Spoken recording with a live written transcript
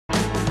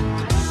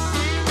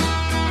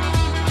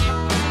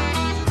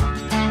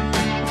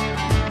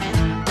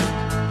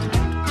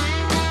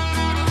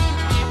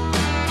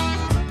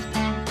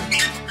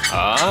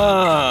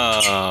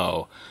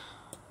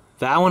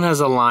That one has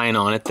a line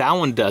on it. That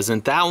one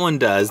doesn't. That one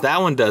does.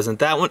 That one doesn't.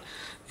 That one...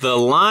 The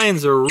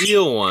lines are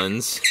real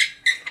ones.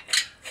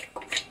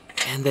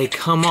 And they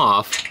come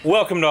off.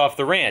 Welcome to Off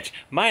the Ranch.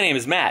 My name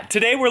is Matt.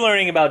 Today we're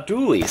learning about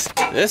dualies.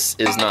 This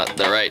is not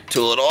the right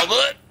tool at all,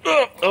 but...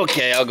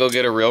 okay, I'll go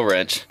get a real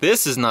wrench.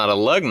 This is not a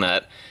lug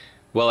nut.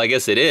 Well, I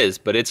guess it is,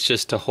 but it's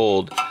just to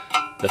hold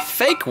the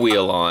fake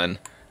wheel on.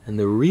 And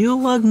the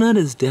real lug nut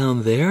is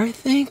down there, I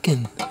think,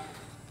 and...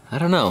 I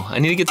don't know. I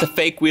need to get the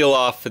fake wheel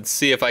off and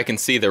see if I can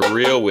see the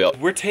real wheel.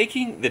 We're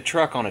taking the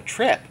truck on a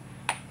trip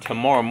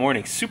tomorrow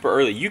morning, super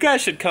early. You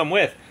guys should come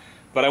with,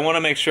 but I want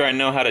to make sure I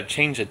know how to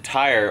change a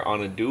tire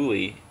on a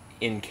dually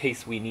in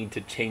case we need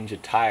to change a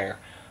tire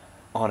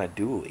on a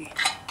dually.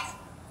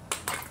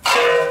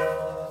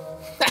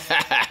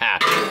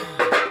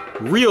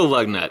 Real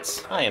lug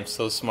nuts. I am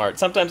so smart.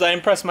 Sometimes I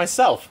impress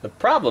myself. The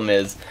problem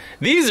is,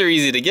 these are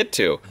easy to get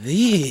to.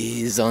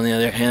 These, on the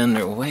other hand,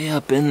 are way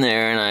up in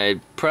there, and I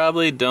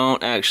probably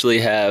don't actually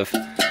have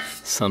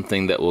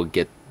something that will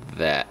get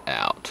that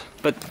out.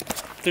 But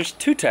there's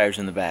two tires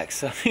in the back,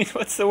 so I mean,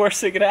 what's the worst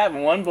that could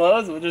happen? One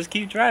blows, we'll just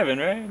keep driving,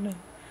 right? Until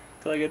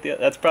I get the other.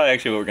 That's probably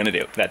actually what we're gonna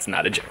do. That's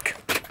not a joke.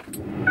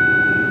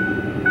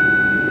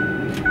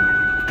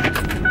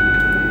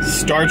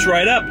 Starts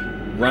right up.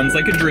 Runs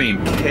like a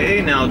dream.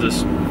 Okay, now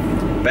just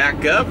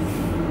back up.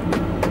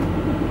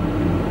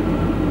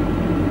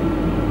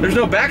 There's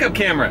no backup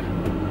camera.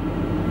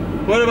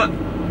 What am I?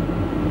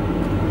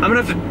 I'm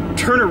gonna have to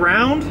turn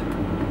around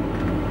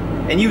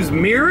and use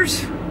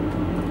mirrors?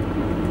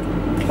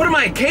 What am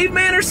I, a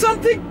caveman or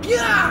something?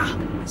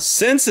 Yeah!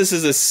 Since this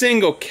is a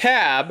single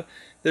cab,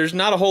 there's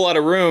not a whole lot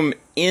of room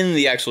in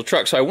the actual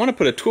truck, so I want to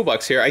put a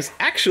toolbox here. I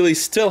actually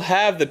still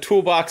have the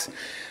toolbox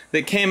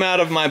that came out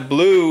of my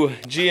blue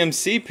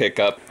GMC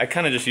pickup. I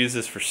kind of just use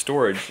this for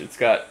storage. It's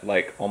got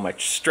like all my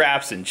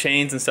straps and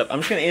chains and stuff. I'm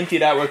just gonna empty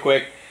it out real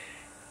quick,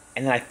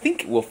 and then I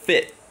think it will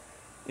fit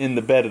in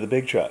the bed of the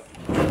big truck.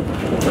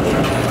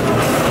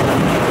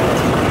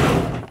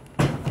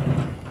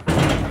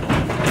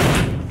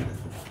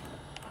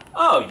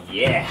 Oh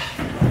yeah.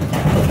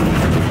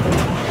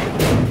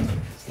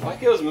 It's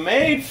like it was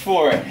made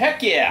for it,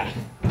 heck yeah.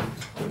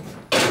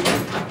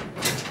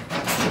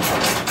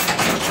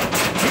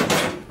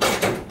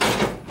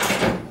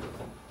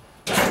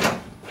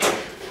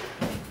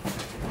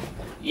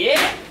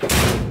 Yeah!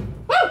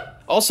 Woo!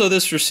 Also,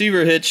 this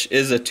receiver hitch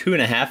is a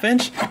 2.5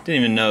 inch. Didn't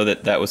even know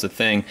that that was a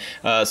thing.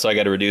 So I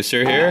got a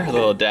reducer here, a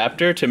little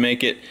adapter to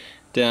make it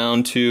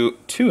down to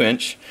 2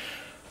 inch,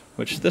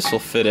 which this will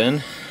fit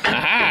in.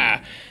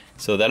 Aha!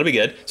 So that'll be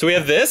good. So we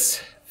have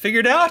this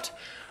figured out.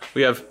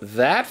 We have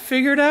that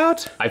figured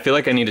out. I feel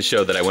like I need to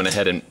show that I went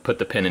ahead and put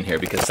the pin in here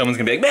because someone's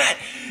gonna be like, Matt,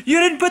 you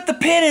didn't put the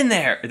pin in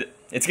there.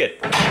 It's good.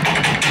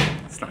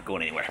 It's not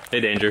going anywhere.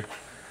 Hey, Danger.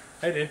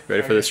 Hey, dude.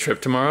 Ready for this trip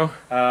tomorrow?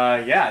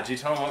 Yeah. Did you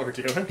tell them what we're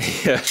doing?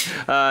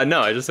 Yeah. No,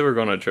 I just said we're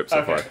going on a trip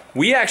so far.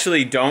 We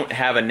actually don't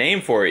have a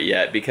name for it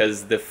yet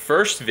because the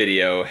first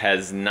video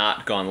has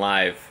not gone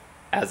live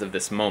as of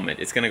this moment.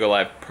 It's gonna go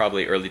live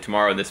probably early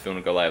tomorrow, and this film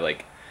will go live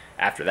like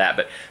after that.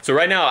 But so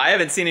right now, I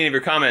haven't seen any of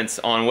your comments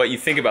on what you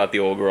think about the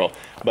old girl,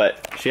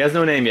 but she has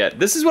no name yet.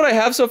 This is what I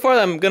have so far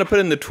that I'm gonna put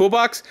in the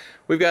toolbox.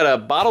 We've got a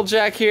bottle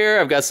jack here.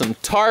 I've got some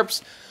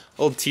tarps.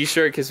 Old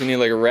t-shirt in case we need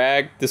like a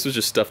rag. This was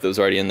just stuff that was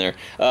already in there.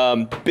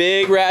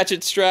 Big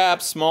ratchet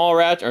straps, small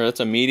ratchet, or that's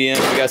a medium.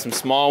 We got some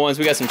small ones.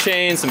 We got some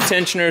chains, some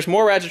tensioners,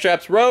 more ratchet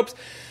straps, ropes,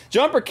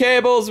 jumper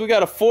cables. We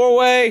got a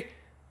 4-way.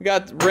 We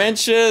got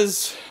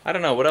wrenches. I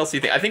don't know, what else do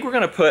you think? I think we're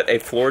gonna put a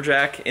floor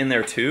jack in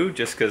there too,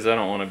 just because I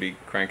don't want to be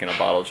cranking a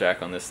bottle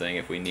jack on this thing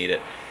if we need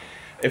it.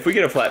 If we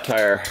get a flat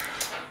tire,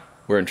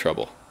 we're in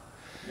trouble.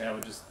 Yeah,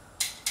 we'll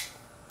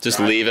just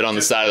leave it on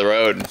the side of the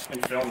road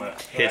and film it.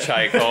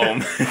 Hitchhike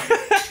home.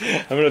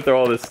 I'm gonna throw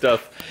all this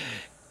stuff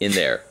in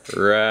there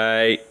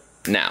right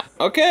now.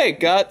 Okay,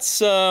 got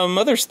some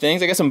other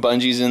things. I got some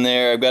bungees in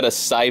there. I've got a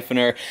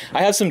siphoner.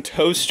 I have some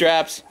toe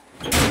straps.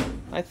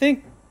 I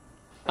think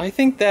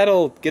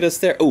that'll get us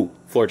there. Oh,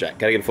 floor jack.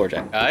 Gotta get a floor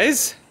jack.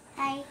 Guys?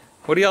 Hi.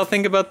 What do y'all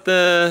think about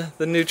the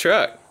new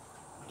truck?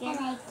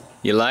 Good.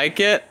 You like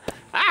it?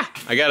 Ah!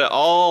 I got it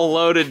all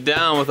loaded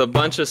down with a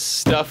bunch of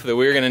stuff that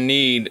we're gonna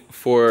need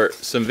for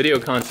some video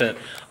content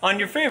on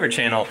your favorite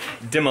channel,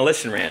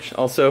 Demolition Ranch.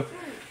 Also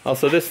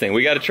this thing.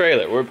 We got a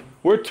trailer.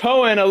 We're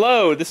towing a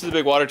load. This is a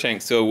big water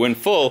tank, so when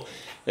full,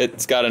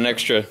 it's got an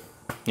extra,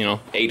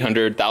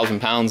 800,000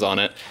 pounds on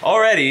it.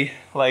 Already,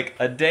 like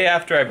a day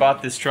after I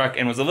bought this truck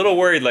and was a little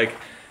worried, like,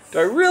 do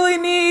I really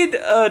need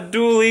a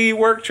dually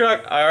work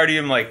truck? I already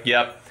am like,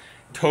 yep,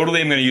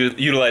 totally I'm gonna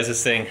utilize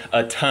this thing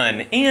a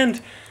ton. And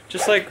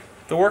just like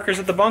the workers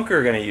at the bunker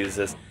are gonna use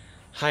this.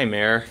 Hi,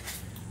 Mare.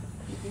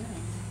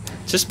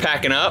 Just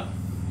packing up.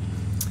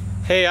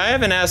 Hey, I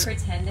haven't asked.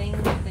 Pretending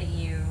that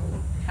you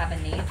have a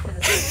need for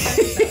this. Is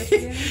that what you're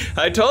doing?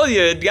 I told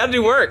you, you gotta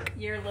do work.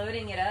 You're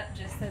loading it up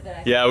just so that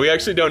I. Yeah, we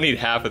actually don't need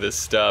half of this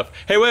stuff.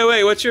 Hey,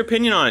 wait, what's your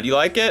opinion on it? Do you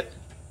like it?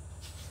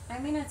 I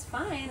mean, it's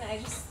fine. I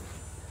just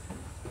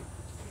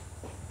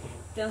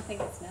don't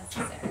think it's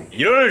necessary.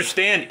 You don't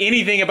understand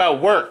anything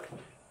about work.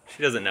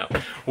 She doesn't know.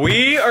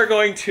 We are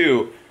going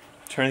to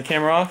turn the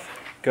camera off,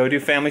 go do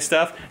family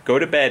stuff, go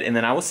to bed, and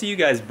then I will see you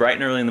guys bright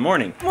and early in the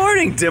morning.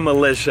 Morning,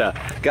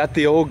 Demolitia. Got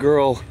the old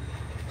girl,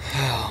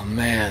 oh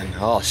man,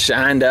 all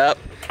shined up.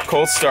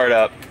 Cold start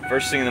up,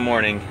 first thing in the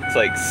morning. It's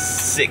like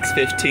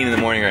 6:15 in the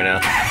morning right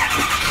now.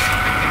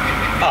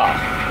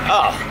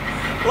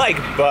 Oh, like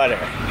butter.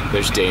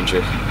 There's Danger.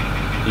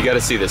 You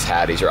gotta see this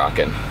hat he's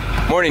rocking.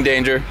 Morning,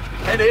 Danger.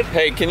 Hey, dude.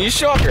 Hey, can you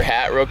show off your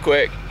hat real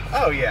quick?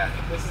 Oh, yeah.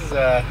 This is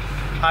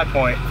High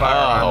Point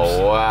Firearms.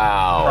 Oh,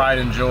 wow. Pride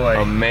and joy.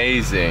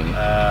 Amazing.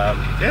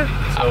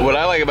 Yeah. So, what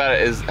I like about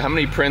it is how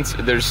many prints,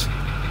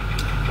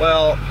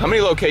 well, how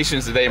many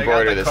locations did they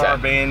embroider this at?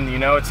 carbine, you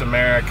know it's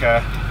America,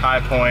 High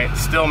Point,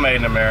 still made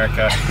in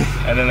America,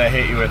 and then they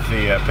hit you with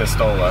the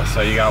pistola.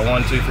 So you got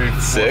 1, 2, 3,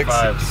 4, 6?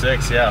 5,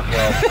 6, yeah.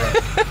 Well,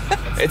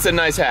 It's a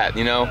nice hat,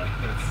 you know?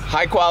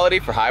 High quality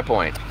for High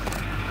Point.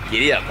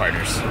 Giddy up,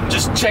 partners.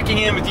 Just checking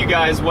in with you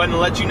guys, wanting to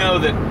let you know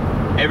that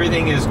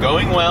everything is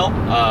going well.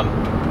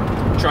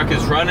 Truck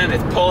is running,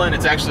 it's pulling.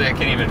 It's actually, I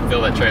can't even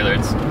fill that trailer.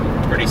 It's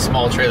a pretty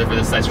small trailer for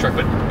this size truck,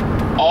 but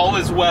all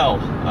is well.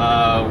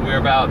 We're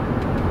about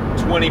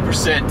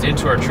 20%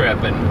 into our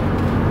trip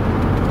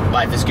and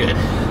life is good.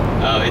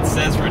 It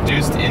says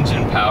reduced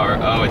engine power.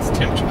 Oh, it's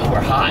temperature. Oh, we're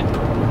hot.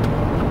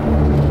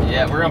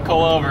 Yeah, we're gonna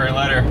pull over and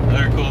let her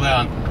cool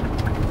down.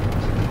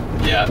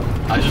 Yeah,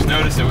 I just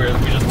noticed that we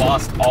just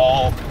lost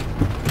all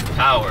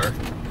power.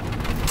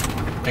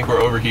 I think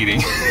we're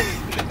overheating.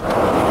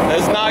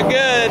 That's not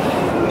good.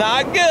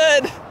 Not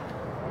good.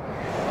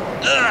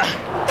 Ugh.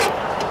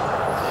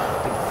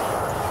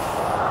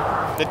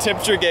 The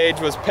temperature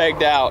gauge was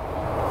pegged out.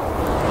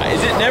 It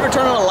didn't never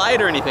turn on a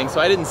light or anything, so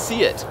I didn't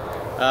see it.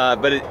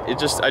 But I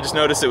just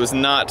noticed it was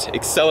not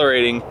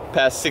accelerating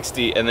past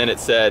 60, and then it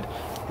said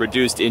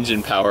reduced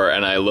engine power,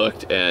 and I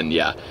looked, and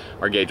yeah,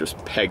 our gauge was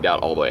pegged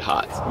out all the way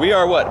hot. We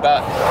are what,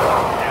 about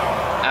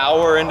an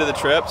hour into the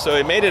trip, so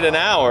it made it an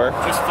hour.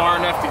 just far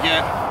enough to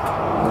get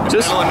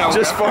Just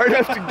far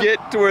enough to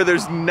get to where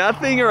there's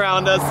nothing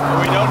around us.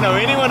 We don't know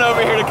anyone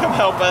over here to come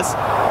help us.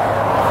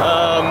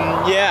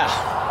 Yeah,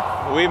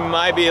 we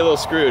might be a little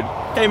screwed.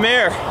 Hey,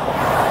 Mayor,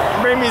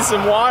 bring me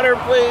some water,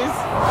 please.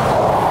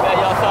 Bet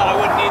y'all thought I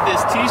wouldn't need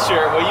this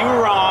t-shirt. Well, you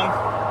were wrong.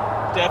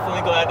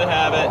 Definitely glad to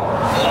have it.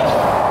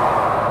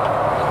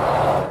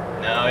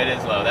 No, it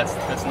is low.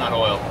 That's not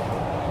oil.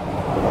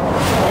 We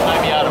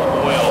might be out of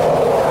oil,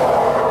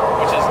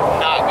 which is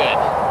not good.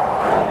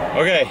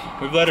 Okay,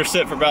 we've let her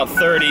sit for about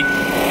 30.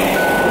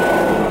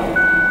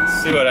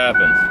 Let's see what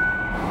happens.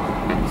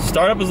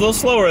 Startup was a little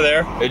slower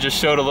there. It just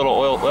showed a little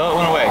oil. Well, it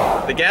went away.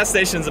 The gas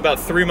station's about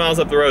 3 miles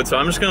up the road, so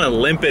I'm just gonna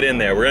limp it in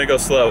there. We're gonna go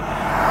slow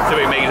so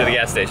we can make it to the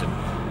gas station.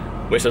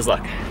 Wish us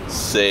luck.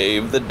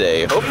 Save the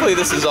day. Hopefully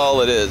this is all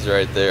it is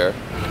right there.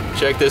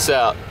 Check this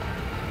out.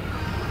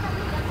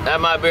 That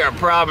might be our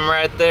problem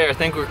right there. I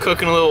think we're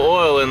cooking a little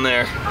oil in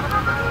there.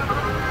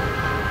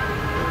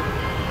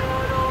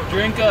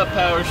 Drink up,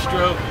 Power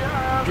Stroke.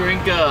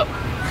 Drink up.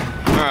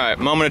 All right,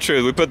 moment of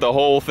truth. We put the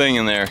whole thing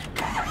in there.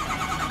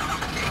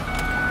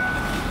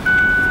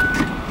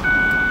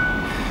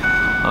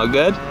 All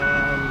good?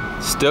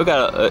 Still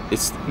got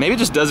maybe it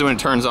just does it when it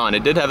turns on.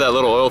 It did have that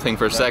little oil thing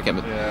for a second.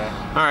 But,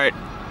 yeah. All right,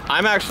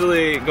 I'm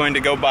actually going to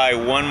go buy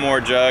one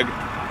more jug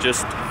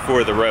just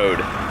for the road,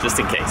 just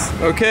in case.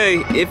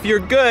 Okay, if you're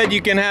good,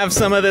 you can have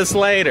some of this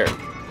later.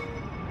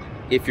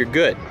 If you're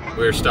good.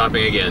 We're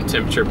stopping again,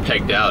 temperature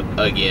pegged out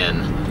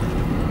again.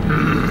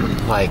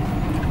 Like,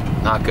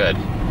 not good.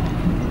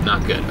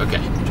 Not good,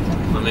 okay.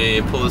 Let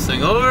me pull this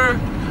thing over.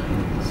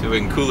 See if we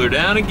can cool her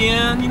down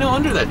again. You know,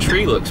 under that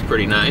tree looks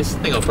pretty nice. I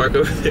think I'll park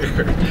over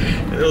there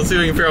and we'll see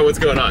if we can figure out what's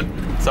going on.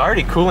 It's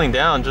already cooling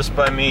down just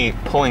by me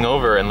pulling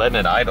over and letting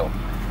it idle.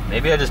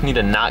 Maybe I just need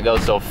to not go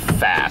so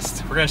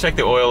fast. We're gonna check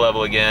the oil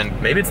level again.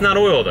 Maybe it's not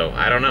oil though,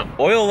 I don't know.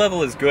 Oil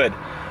level is good.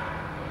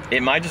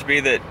 It might just be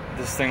that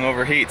this thing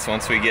overheats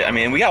once we get, I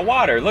mean, we got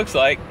water, it looks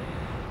like.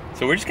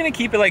 So we're just gonna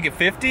keep it like at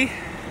 50,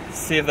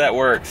 see if that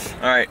works.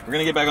 All right, we're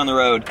gonna get back on the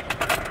road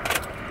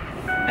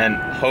and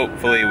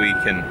hopefully we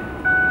can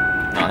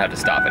not have to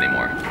stop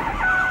anymore.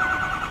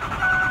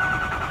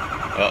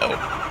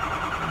 Uh-oh.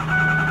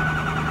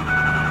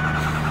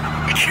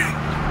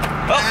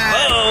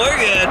 Oh, we're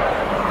good.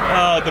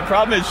 The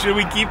problem is, should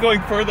we keep going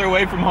further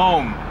away from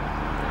home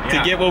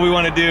to get what we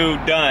want to do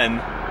done?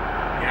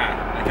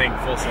 Yeah, I think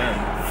full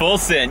send. Full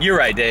send. You're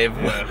right, Dave.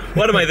 Yeah.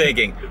 What am I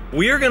thinking?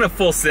 We are gonna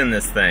full send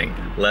this thing.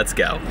 Let's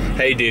go.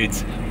 Hey,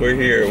 dudes, we're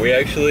here. We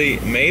actually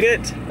made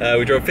it.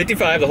 We drove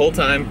 55 the whole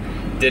time.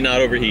 Did not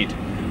overheat.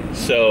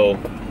 So.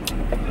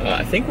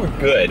 I think we're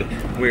good.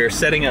 We're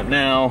setting up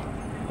now.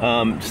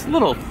 Just a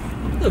little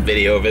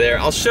video over there.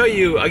 I'll show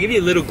you, I'll give you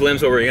a little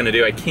glimpse of what we're gonna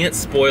do. I can't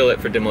spoil it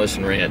for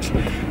Demolition Ranch.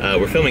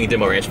 We're filming a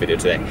Demo Ranch video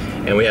today,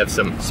 and we have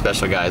some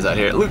special guys out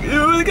here. Look,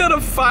 we got a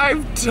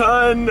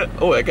 5-ton,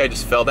 oh, that guy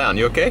just fell down,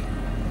 you okay?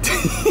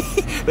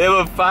 They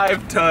have a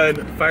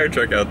 5-ton fire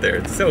truck out there.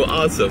 It's so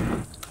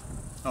awesome.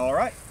 All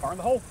right, fire in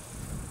the hole.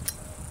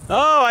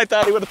 Oh, I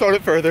thought he would have thrown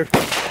it further.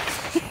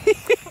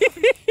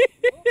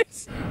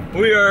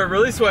 We are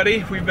really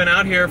sweaty. We've been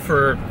out here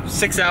for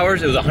 6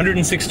 hours. It was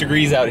 106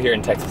 degrees out here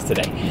in Texas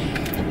today.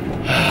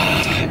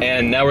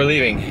 And now we're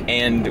leaving.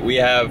 And we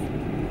have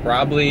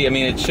probably, I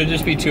mean, it should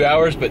just be 2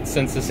 hours, but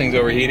since this thing's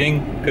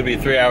overheating, could be a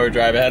 3-hour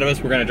drive ahead of us.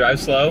 We're gonna drive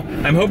slow.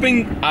 I'm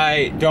hoping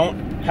I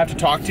don't have to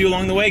talk to you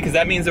along the way, because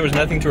that means there was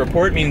nothing to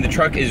report, meaning the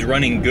truck is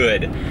running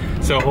good.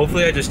 So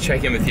hopefully I just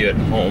check in with you at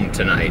home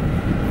tonight.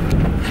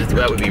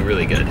 That would be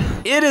really good.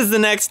 It is the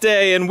next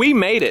day and we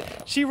made it.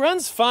 She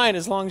runs fine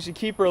as long as you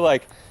keep her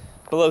like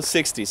below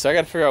 60, so I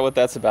gotta figure out what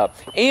that's about.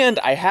 And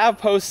I have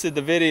posted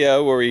the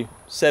video where we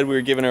said we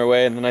were giving her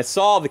away, and then I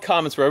saw the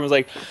comments where everyone's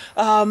like,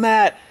 oh,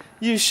 Matt,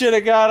 you should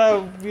have got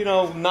a, you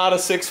know, not a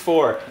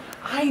 6'4".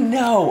 I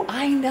know.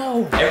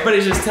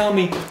 Everybody's just telling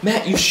me,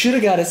 Matt, you should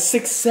have got a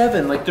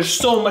 6'7", like they're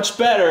so much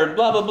better,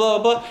 blah, blah, blah,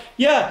 blah.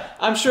 Yeah,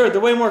 I'm sure, they're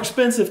way more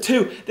expensive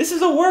too. This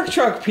is a work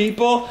truck,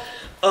 people.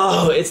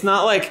 Oh, it's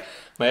not like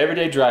my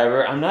everyday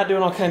driver. I'm not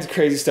doing all kinds of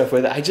crazy stuff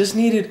with it. I just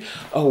needed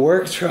a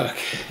work truck,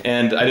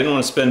 and I didn't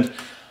want to spend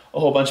a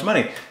whole bunch of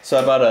money, so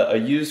I bought a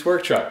used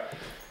work truck.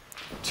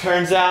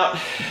 Turns out,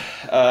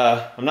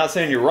 I'm not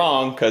saying you're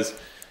wrong, because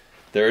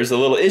there is a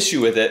little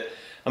issue with it.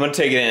 I'm gonna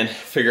take it in,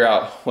 figure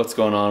out what's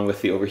going on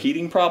with the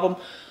overheating problem.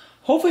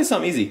 Hopefully it's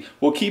something easy.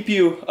 We'll keep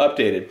you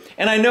updated.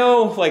 And I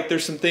know, like,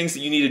 there's some things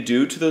that you need to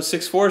do to those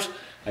 6'4s.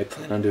 I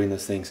plan on doing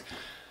those things.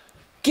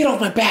 Get off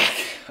my back!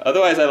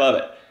 Otherwise, I love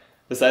it.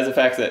 Besides the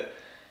fact that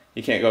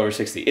you can't go over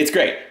 60. It's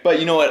great. But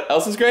you know what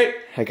else is great?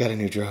 I got a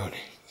new drone.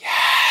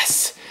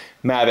 Yes!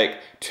 Mavic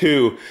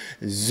 2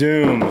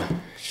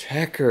 Zoom.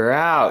 Check her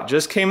out.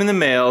 Just came in the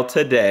mail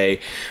today.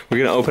 We're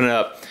gonna open it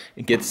up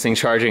and get this thing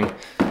charging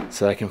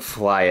so I can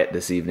fly it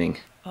this evening.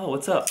 Oh,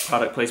 what's up?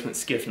 Product placement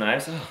skiff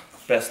knives. Oh,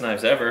 best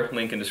knives ever.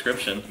 Link in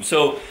description.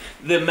 So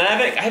the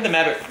Mavic, I had the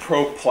Mavic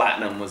Pro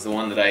Platinum was the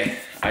one that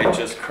I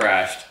just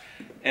crashed.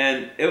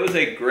 And it was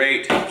a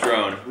great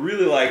drone.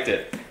 Really liked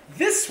it.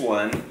 This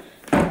one,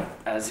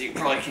 as you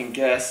probably can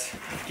guess,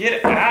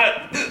 get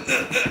out.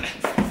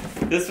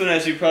 This one,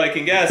 as you probably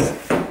can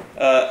guess,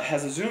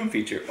 has a zoom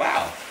feature.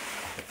 Wow.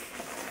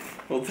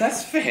 Well,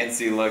 that's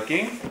fancy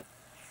looking.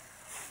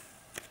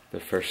 The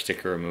first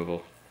sticker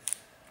removal.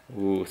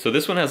 Ooh, so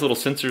this one has little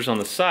sensors on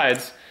the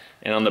sides,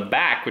 and on the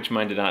back, which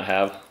mine did not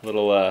have,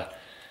 little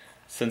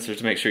sensors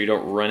to make sure you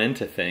don't run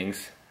into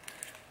things,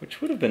 which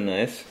would have been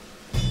nice.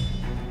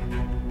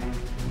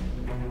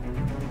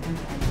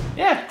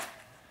 Yeah,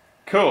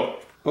 cool.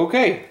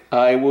 Okay,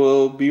 I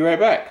will be right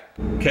back.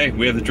 Okay,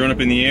 we have the drone up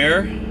in the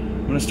air.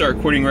 I'm gonna start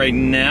recording right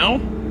now.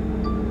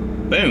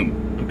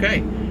 Boom,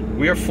 okay,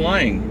 we are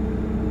flying.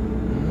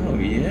 Oh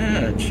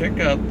yeah, check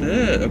out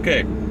this.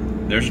 Okay.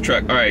 There's a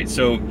truck. All right,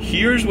 so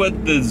here's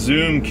what the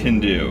zoom can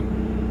do.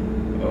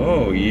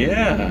 Oh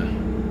yeah.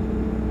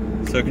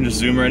 So it can just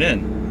zoom right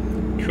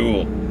in.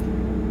 Cool.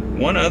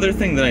 One other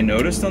thing that I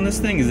noticed on this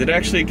thing is it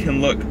actually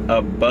can look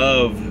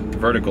above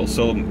vertical.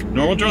 So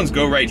normal drones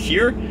go right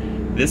here.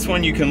 This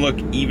one you can look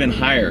even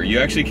higher. You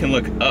actually can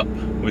look up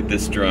with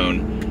this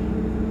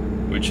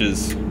drone, which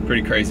is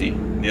pretty crazy.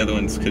 The other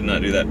ones could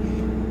not do that.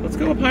 Let's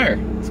go up higher.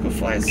 Let's go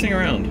fly this thing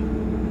around.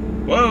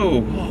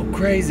 Whoa, whoa,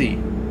 crazy.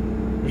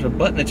 There's a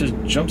button that just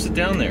jumps it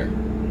down there.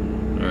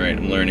 All right,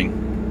 I'm learning.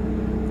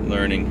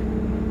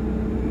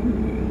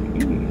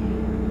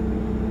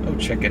 Ooh. Oh,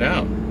 check it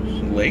out. There's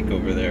a lake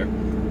over there.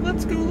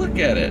 Let's go look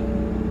at it.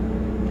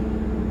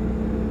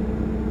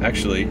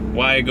 Actually,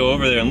 why go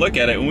over there and look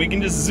at it when we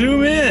can just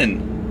zoom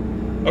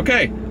in?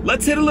 Okay,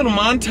 let's hit a little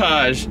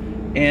montage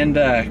and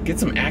get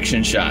some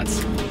action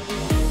shots.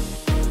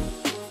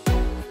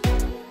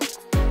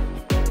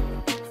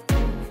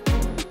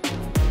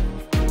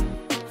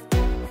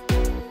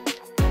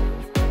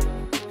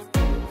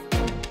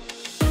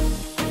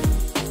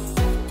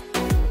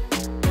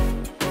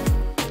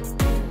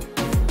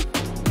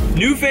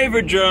 New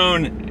favorite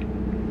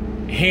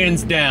drone,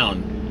 hands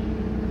down.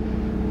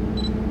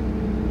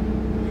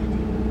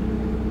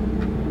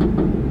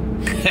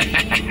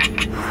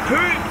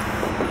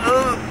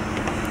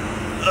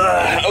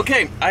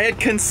 Okay, I had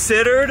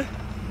considered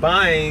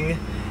buying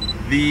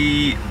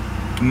the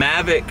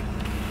Mavic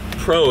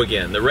Pro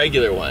again, the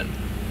regular one,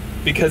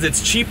 because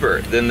it's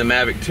cheaper than the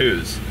Mavic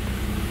 2s.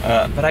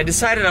 But I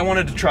decided I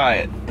wanted to try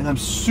it, and I'm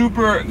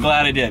super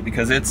glad I did,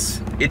 because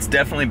it's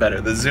definitely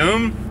better. The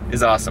zoom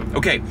is awesome.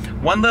 Okay,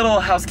 one little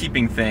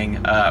housekeeping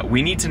thing.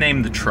 We need to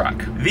name the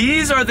truck.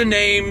 These are the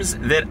names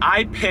that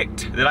I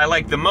picked that I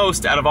like the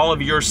most out of all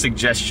of your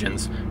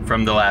suggestions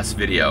from the last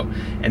video.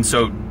 And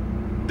so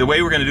the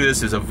way we're gonna do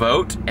this is a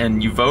vote,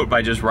 and you vote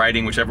by just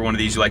writing whichever one of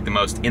these you like the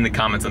most in the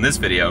comments on this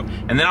video,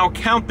 and then I'll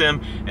count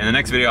them, and in the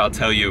next video I'll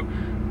tell you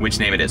which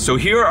name it is. So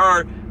here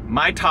are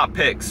my top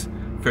picks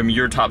from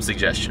your top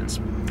suggestions.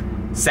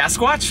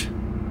 Sasquatch,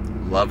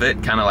 love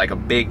it, kind of like a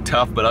big,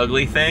 tough, but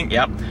ugly thing,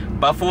 yep.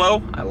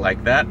 Buffalo, I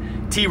like that.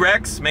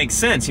 T-Rex, makes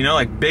sense, you know,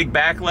 like big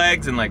back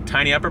legs and like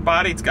tiny upper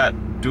body. It's got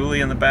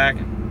dually in the back.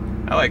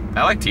 I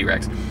like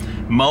T-Rex.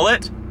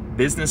 Mullet,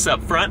 business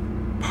up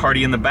front,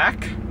 party in the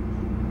back.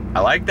 I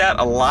like that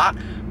a lot.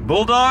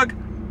 Bulldog,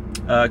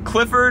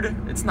 Clifford,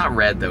 it's not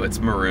red though, it's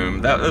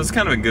maroon. That was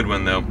kind of a good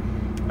one though.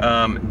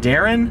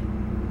 Darren,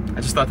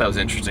 I just thought that was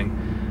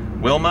interesting.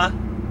 Wilma,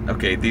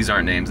 okay, these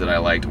aren't names that I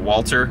liked.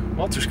 Walter's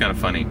kind of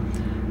funny.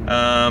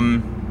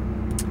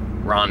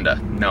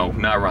 Rhonda, no,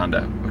 not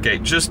Rhonda. Okay,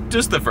 just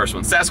the first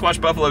one. Sasquatch,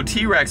 Buffalo,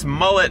 T-Rex,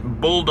 Mullet,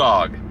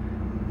 Bulldog.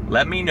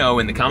 Let me know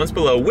in the comments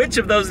below which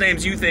of those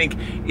names you think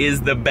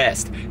is the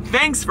best.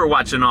 Thanks for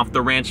watching Off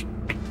the Ranch.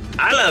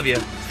 I love you,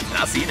 and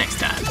I'll see you next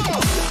time.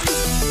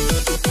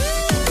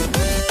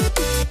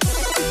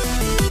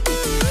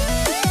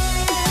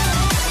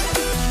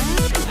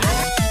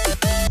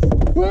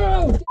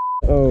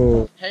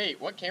 Oh. Hey,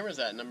 what camera is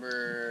that?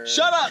 Number...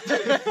 Shut up!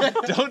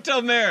 Don't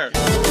tell Mare.